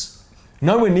conference,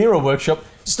 nowhere near a workshop,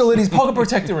 still had his pocket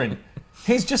protector in.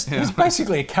 He's he's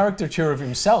basically a caricature of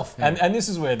himself. Yeah. And this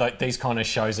is where like these kind of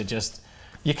shows are just,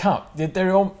 you can't,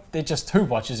 they're just, who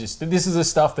watches this? This is the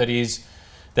stuff that is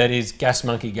Gas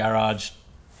Monkey Garage,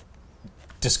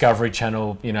 Discovery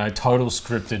Channel, total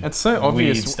scripted, it's so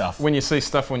obvious weird stuff. When you see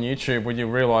stuff on YouTube, when you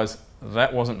realise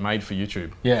that wasn't made for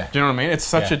YouTube. Yeah. Do you know what I mean? It's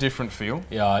such a different feel.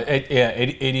 Yeah,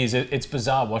 it is. It's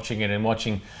bizarre watching it, and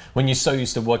when you're so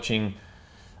used to watching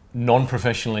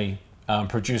non-professionally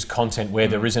produced content where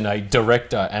there isn't a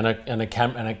director and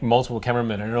a multiple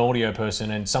cameramen and an audio person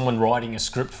and someone writing a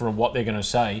script for what they're going to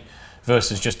say,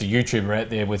 versus just a YouTuber out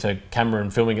there with a camera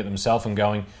and filming it themselves and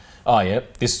going, oh yeah,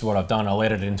 this is what I've done, I'll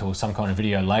edit it into some kind of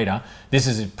video later. This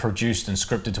is produced and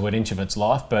scripted to an inch of its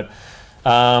life. But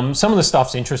some of the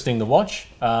stuff's interesting to watch.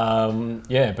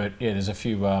 There's a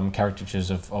few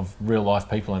caricatures of real life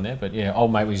people in there. But yeah,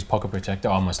 old mate with his pocket protector,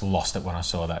 I almost lost it when I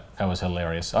saw that. That was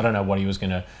hilarious. I don't know what he was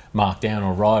going to mark down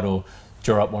or write or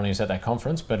draw up when he was at that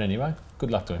conference. But anyway,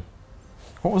 good luck to him.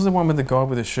 What was the one with the guy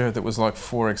with a shirt that was like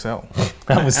 4XL?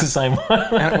 That was the same one.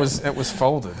 And it was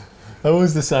folded. That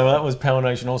was the same. That was Power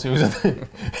Nation also.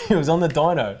 He was on the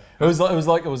dyno.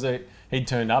 He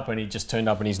turned up and he just turned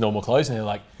up in his normal clothes, and they're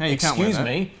like, hey, excuse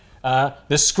me,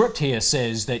 the script here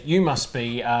says that you must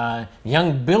be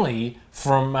young Billy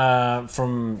from out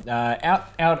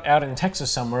in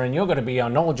Texas somewhere, and you're going to be a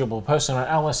knowledgeable person on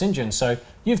LS Engine, so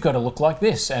you've got to look like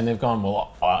this. And they've gone,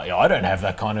 well, I don't have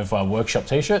that kind of workshop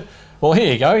t-shirt. Well,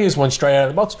 here you go. Here's one straight out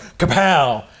of the box.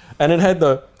 Kapow! And it had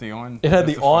the iron. It had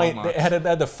the fold iron. marks. It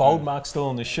had the fold mark still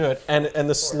on the shirt, and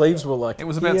the sleeves were like. It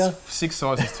was about here. 6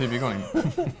 sizes too big on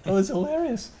him. It was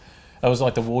hilarious. It was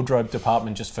like the wardrobe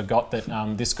department just forgot that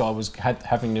this guy was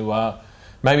having to.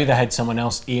 Maybe they had someone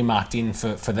else earmarked in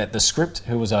for that. The script,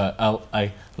 who was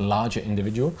a larger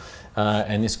individual,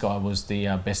 and this guy was the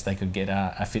best they could get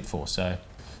a fit for. So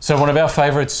one of our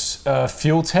favourites,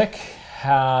 Fuel Tech.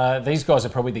 These guys are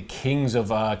probably the kings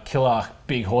of killer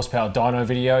big horsepower dyno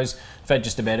videos. I've had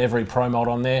just about every pro mod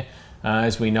on there.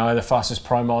 As we know, the fastest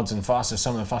pro mods and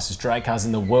some of the fastest drag cars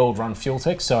in the world run Fuel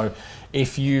Tech. So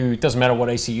doesn't matter what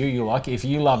ECU you like, if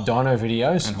you love dyno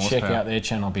videos, check out their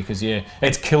channel because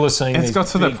it's killer seeing these. It's got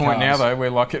to the point cars. now though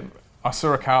where I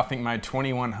saw a car I think made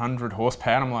 2100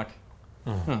 horsepower and I'm like,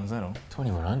 is that all?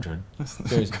 2100?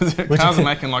 Because cars are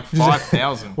making like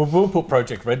 5,000. Well, we'll put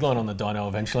Project Redline on the dyno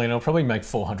eventually and it'll probably make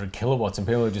 400 kilowatts and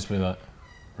people will just be like,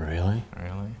 really?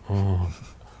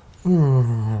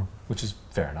 Which is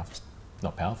fair enough. It's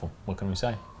not powerful. What can we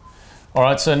say? All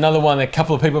right, so another one a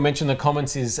couple of people mentioned in the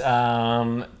comments is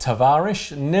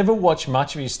Tavarish. Never watched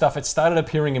much of his stuff. It started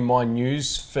appearing in my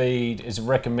news feed as a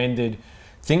recommended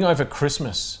thing over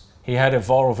Christmas. He had a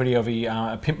viral video of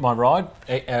a Pimp My Ride,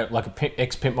 like a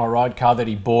ex-Pimp My Ride car that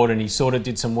he bought and he sort of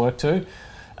did some work to.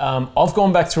 I've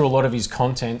gone back through a lot of his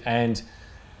content and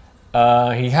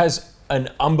he has an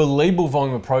unbelievable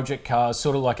volume of project cars,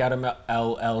 sort of like Adam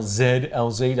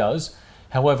LZ does.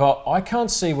 However, I can't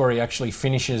see where he actually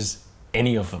finishes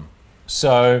any of them.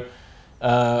 So,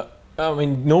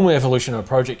 normally evolution of a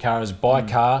project car is buy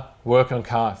car, work on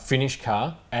car, finish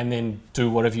car, and then do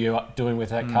whatever you're doing with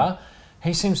that car.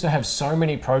 He seems to have so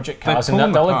many project cars, and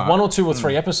they'll have 1 or 2 or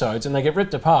 3 episodes, and they get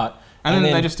ripped apart. And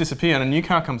then they just disappear, and a new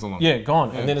car comes along. Yeah,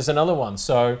 gone. Yeah. And then there's another one.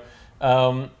 So,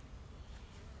 bizarre.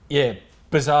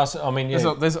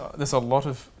 There's a lot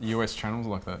of US channels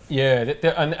like that. Yeah,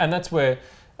 and that's where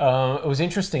it was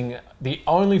interesting. The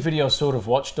only video I sort of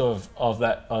watched of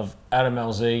Adam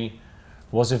LZ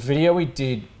was a video he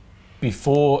did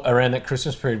before around that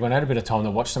Christmas period when I had a bit of time to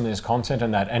watch some of this content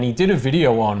and that. And he did a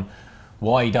video on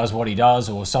why he does what he does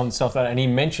or some stuff like that. And he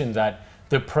mentioned that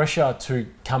the pressure to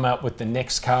come out with the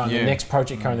next car and the next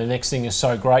project car and the next thing is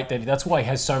so great that's why he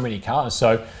has so many cars.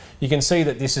 So you can see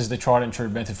that this is the tried and true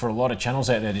method for a lot of channels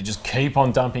out there to just keep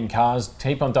on dumping cars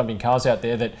out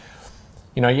there that,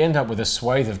 you end up with a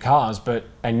swathe of cars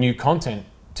and new content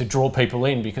to draw people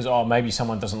in because, maybe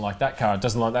someone doesn't like that car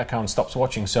and stops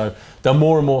watching. So the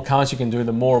more and more cars you can do,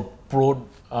 the more broad,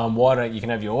 wider you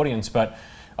can have your audience. But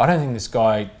I don't think this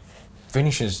guy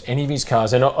finishes any of his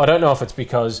cars. And I don't know if it's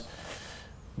because,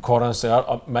 quite honestly,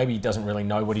 maybe he doesn't really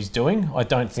know what he's doing. I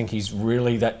don't think he's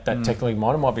really that technically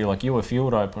minded. Might be like you were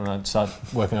field open and I'd start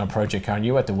working on a project car and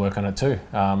you had to work on it too.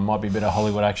 Might be a bit of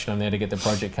Hollywood action on there to get the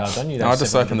project car done. I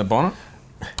just open the bonnet,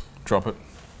 drop it.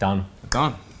 Done.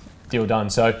 Deal done.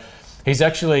 So he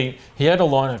had a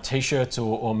line of t-shirts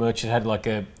or merch that had like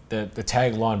the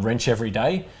tagline Wrench Every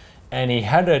Day. And he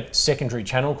had a secondary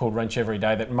channel called Wrench Every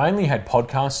Day that mainly had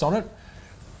podcasts on it.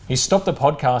 He stopped the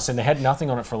podcast and they had nothing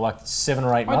on it for like 7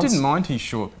 or 8 months. I didn't mind those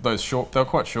short. They were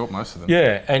quite short, most of them.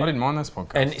 Yeah. I didn't mind those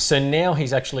podcasts. And so now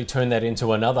he's actually turned that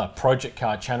into another project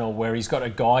car channel where he's got a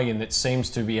guy in that seems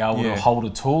to be able to hold a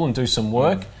tool and do some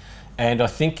work. And I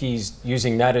think he's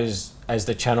using that as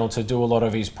the channel to do a lot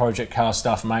of his project car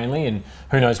stuff mainly. And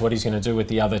who knows what he's going to do with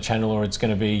the other channel, or it's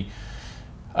going to be...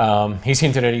 he's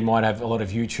hinted that he might have a lot of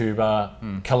YouTube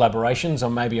collaborations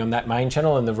on maybe on that main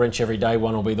channel, and the Wrench Every Day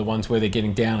one will be the ones where they're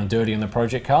getting down and dirty on the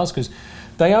project cars because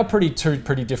they are two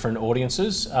pretty different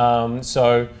audiences.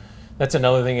 So that's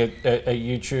another thing at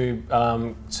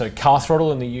YouTube. So Car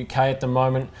Throttle in the UK at the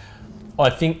moment, I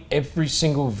think every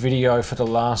single video for the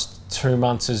last 2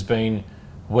 months has been,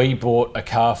 we bought a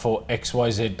car for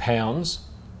XYZ pounds.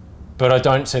 But I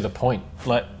don't see the point.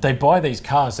 Like, they buy these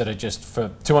cars that are just for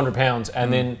 £200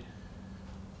 and then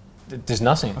there's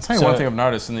nothing. I'll tell you one thing I've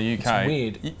noticed in the UK. It's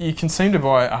weird. You can seem to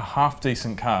buy a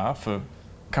half-decent car for a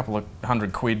couple of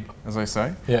 £100, as they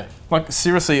say. Yeah. Like,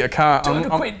 seriously, a car...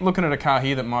 £200. I'm looking at a car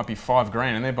here that might be $5,000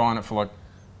 and they're buying it for like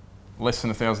less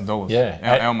than $1,000.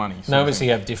 Yeah. Our money. They obviously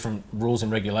have different rules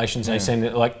and regulations. They seem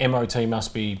that, like, MOT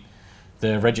must be...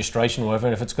 the registration or whatever,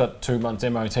 and if it's got 2 months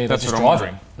MOT, they just drive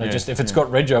it. If it's got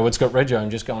rego, it's got rego,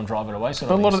 and just go and drive it away.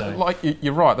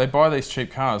 You're right, they buy these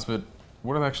cheap cars, but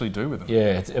what do they actually do with them?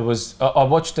 Yeah, it was. I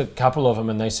watched a couple of them,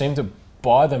 and they seem to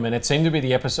buy them, and it seemed to be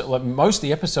the episode. Like most of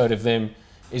the episode of them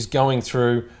is going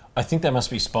through. I think they must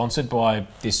be sponsored by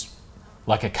this,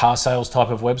 like a car sales type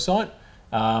of website.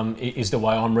 Is the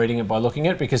way I'm reading it by looking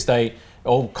at it, because they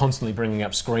all constantly bringing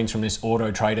up screens from this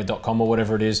autotrader.com or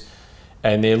whatever it is.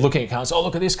 and they're looking at cars. Oh,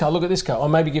 look at this car, look at this car. Oh,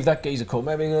 maybe give that geezer a call,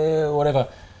 maybe whatever.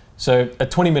 So a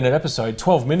 20-minute episode,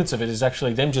 12 minutes of it is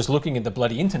actually them just looking at the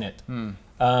bloody internet.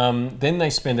 Then they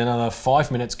spend another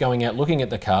 5 minutes going out looking at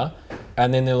the car,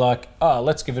 and then they're like, oh,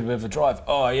 let's give it a bit of a drive.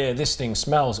 Oh yeah, this thing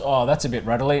smells. Oh, that's a bit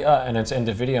rattly. And it's end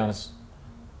of video, and it's,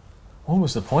 what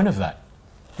was the point of that?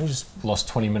 I just lost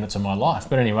 20 minutes of my life.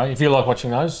 But anyway, if you like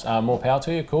watching those, more power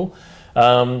to you, cool.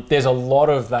 There's a lot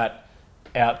of that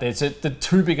out there. So the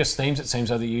two biggest themes, it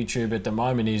seems, over YouTube at the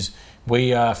moment is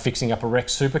we are fixing up a wrecked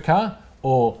supercar,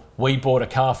 or we bought a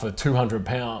car for $200,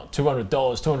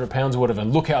 £200 or whatever,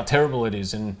 and look how terrible it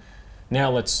is, and now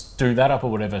let's do that up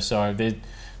or whatever. So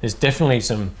there's definitely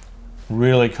some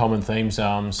really common themes.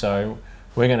 So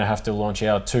we're going to have to launch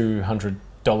our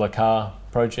 $200 car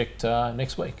project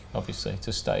next week, obviously,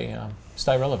 to stay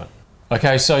relevant.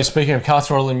 Okay, so speaking of Car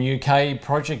Throttle in UK,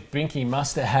 Project Binky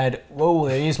must have had, whoa,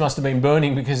 their ears must have been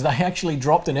burning, because they actually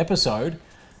dropped an episode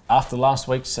after last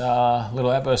week's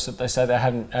little outburst that they said they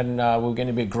hadn't were getting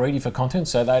a bit greedy for content,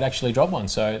 so they'd actually dropped one.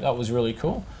 So that was really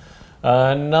cool.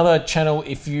 Another channel,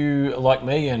 if you like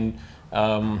me and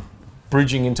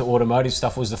bridging into automotive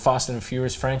stuff, was the Fast and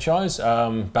Furious franchise,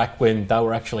 back when they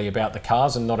were actually about the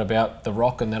cars and not about The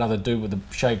Rock and that other dude with the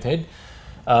shaved head.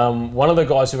 One of the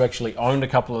guys who actually owned a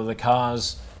couple of the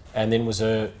cars and then was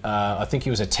I think he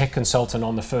was a tech consultant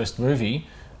on the first movie.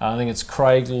 I think it's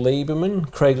Craig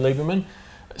Lieberman.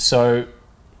 So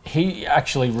he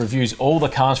actually reviews all the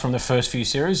cars from the first few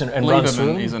series and runs through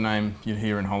them. Lieberman is a name you'd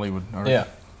hear in Hollywood, I reckon. Yeah,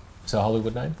 it's a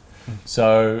Hollywood name.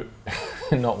 So,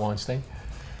 not Weinstein.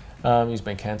 He's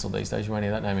been cancelled these days. You won't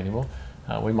hear that name anymore.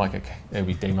 We might it'll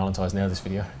be demonetised now, this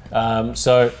video.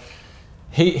 So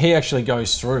he actually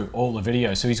goes through all the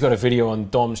videos. So he's got a video on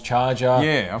Dom's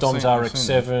Charger, Dom's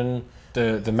RX-7,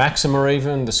 the Maxima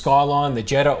even, the Skyline, the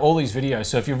Jetta, all these videos.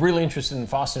 So if you're really interested in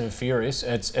Fast and Furious,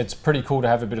 it's pretty cool to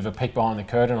have a bit of a peek behind the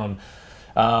curtain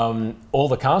on all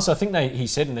the cars. So I think he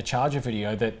said in the Charger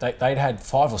video that they'd had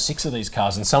 5 or 6 of these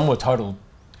cars, and some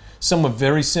were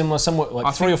very similar, some were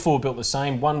like 3 or 4 built the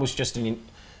same. One was just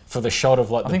for the shot of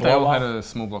like the blow-up. I think they all had a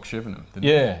small block Chev in them.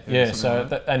 Yeah. So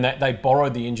they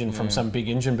borrowed the engine from some big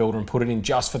engine builder and put it in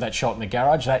just for that shot in the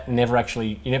garage. That you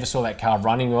never saw that car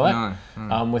running or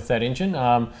that with that engine.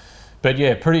 But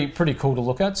yeah, pretty cool to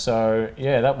look at. So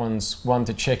yeah, that one's one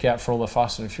to check out for all the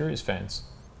Fast and Furious fans.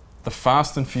 The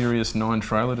Fast and Furious 9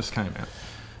 trailer just came out.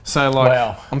 So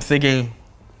like, I'm thinking,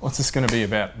 what's this going to be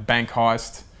about? Bank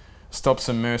heist, stop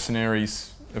some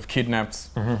mercenaries of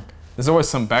kidnapped. Mm-hmm. There's always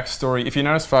some backstory. If you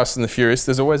notice Fast and the Furious,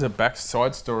 there's always a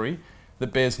backside story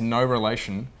that bears no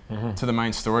relation to the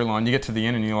main storyline. You get to the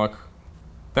end and you're like,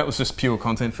 that was just pure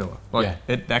content filler.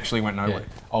 It actually went nowhere.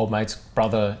 Yeah. Old mate's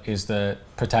brother is the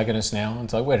protagonist now. And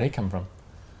it's like, where did he come from?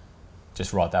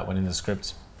 Just write that one in the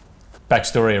script.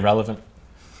 Backstory irrelevant.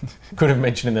 Could have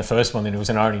mentioned in the first one that it was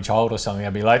an only child or something.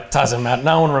 I'd be like, doesn't matter.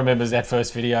 No one remembers that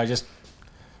first video. Just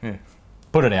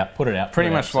put it out. Pretty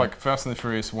much like Fast and the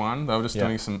Furious 1, they were just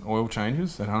doing some oil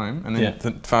changes at home, and then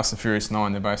the Fast and Furious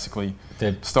 9,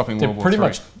 they're stopping World War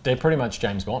III. They're pretty much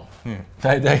James Bond. Yeah.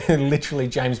 They're literally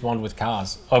James Bond with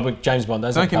cars. Oh, but James Bond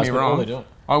doesn't. Don't get me wrong. All they're doing.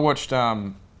 I watched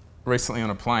recently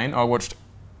on a plane. I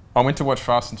went to watch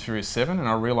Fast and Furious 7, and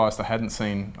I realised I hadn't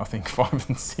seen, I think, 5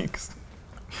 and 6.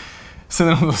 So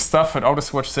then all the stuff, I'll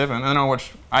just watch 7, and then I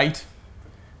watched 8.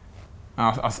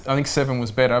 I think 7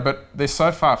 was better, but they're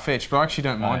so far-fetched, but I actually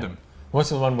don't mind them. What's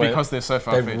the one where... Because they're so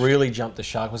far-fetched. They really jumped the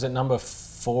shark. Was it number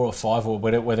 4 or 5, or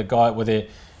where the guy,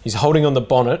 he's holding on the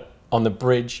bonnet on the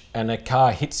bridge, and a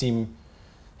car hits him.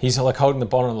 He's like holding the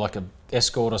bonnet like a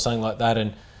Escort or something like that,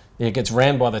 and he gets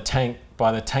rammed by the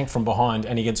tank from behind,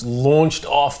 and he gets launched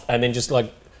off, and then just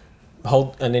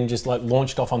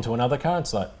launched off onto another car.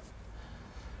 It's like,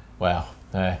 wow.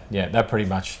 That pretty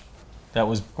much... That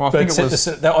was. Well, I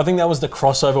think that was the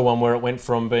crossover one where it went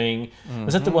from being. Mm-hmm.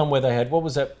 Was that the one where they had? What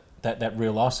was that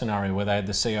real life scenario where they had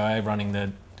the CIA running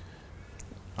the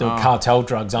cartel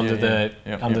drugs under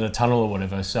the tunnel or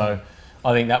whatever? So,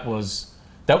 I think that was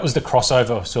the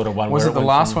crossover sort of one. Was it the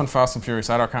last one, Fast and Furious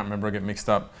 8? I can't remember. I get mixed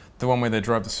up. The one where they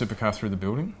drove the supercar through the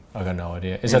building. I got no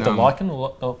idea. Is that the Lycan?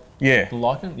 The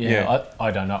Lycan? Yeah. I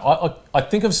don't know. I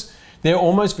think of. There are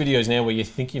almost videos now where you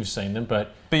think you've seen them,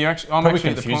 but I'm actually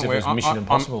at the point where Mission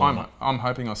Impossible I'm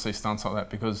hoping I see stunts like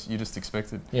that because you just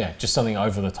expect it. Yeah, just something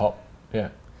over the top. Yeah.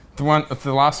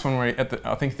 The last one where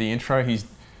I think the intro, he's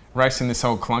racing this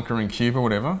old clunker in Cuba or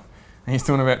whatever, and he's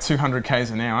doing about 200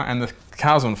 k's an hour, and the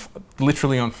car's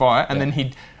literally on fire, and then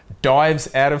he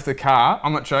dives out of the car.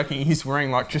 I'm not joking. He's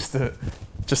wearing like just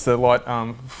just a light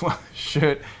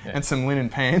shirt and some linen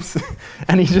pants,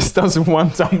 and he just does one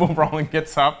dumbbell roll and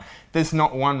gets up. There's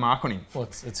not one mark on him. Well,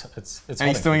 it's and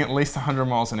he's doing at least 100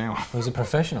 miles an hour. He's a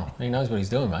professional. He knows what he's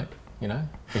doing, mate. You know,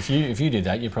 if you did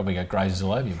that, you'd probably get grazes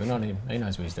all over you, but not him. He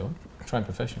knows what he's doing. Trained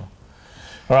professional.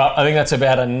 All right, I think that's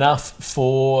about enough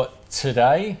for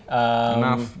today.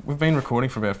 Enough. We've been recording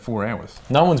for about 4 hours.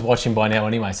 No one's watching by now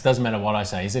anyway, so it doesn't matter what I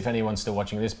say, as if anyone's still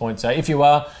watching at this point. So if you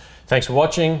are, thanks for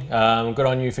watching. Good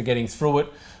on you for getting through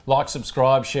it. Like,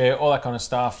 subscribe, share, all that kind of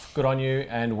stuff. Good on you,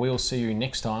 and we'll see you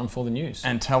next time for the news.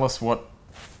 And tell us what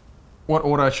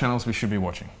auto channels we should be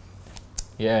watching.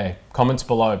 Yeah, comments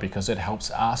below, because it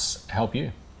helps us help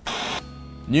you.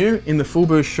 New in the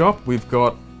fullBOOST shop, we've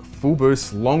got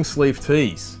fullBOOST long sleeve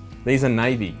tees. These are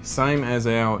navy, same as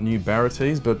our new Barra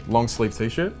tees, but long sleeve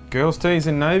t-shirt. Girls tees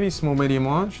in navy, small, medium,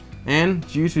 large. And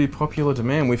due to popular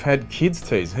demand, we've had kids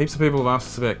tees. Heaps of people have asked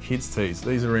us about kids tees.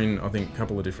 These are in, I think, a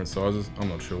couple of different sizes. I'm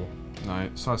not sure. No,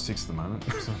 size 6 at the moment.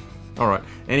 All right.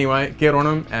 Anyway, get on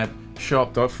them at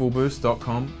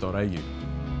shop.fullboost.com.au.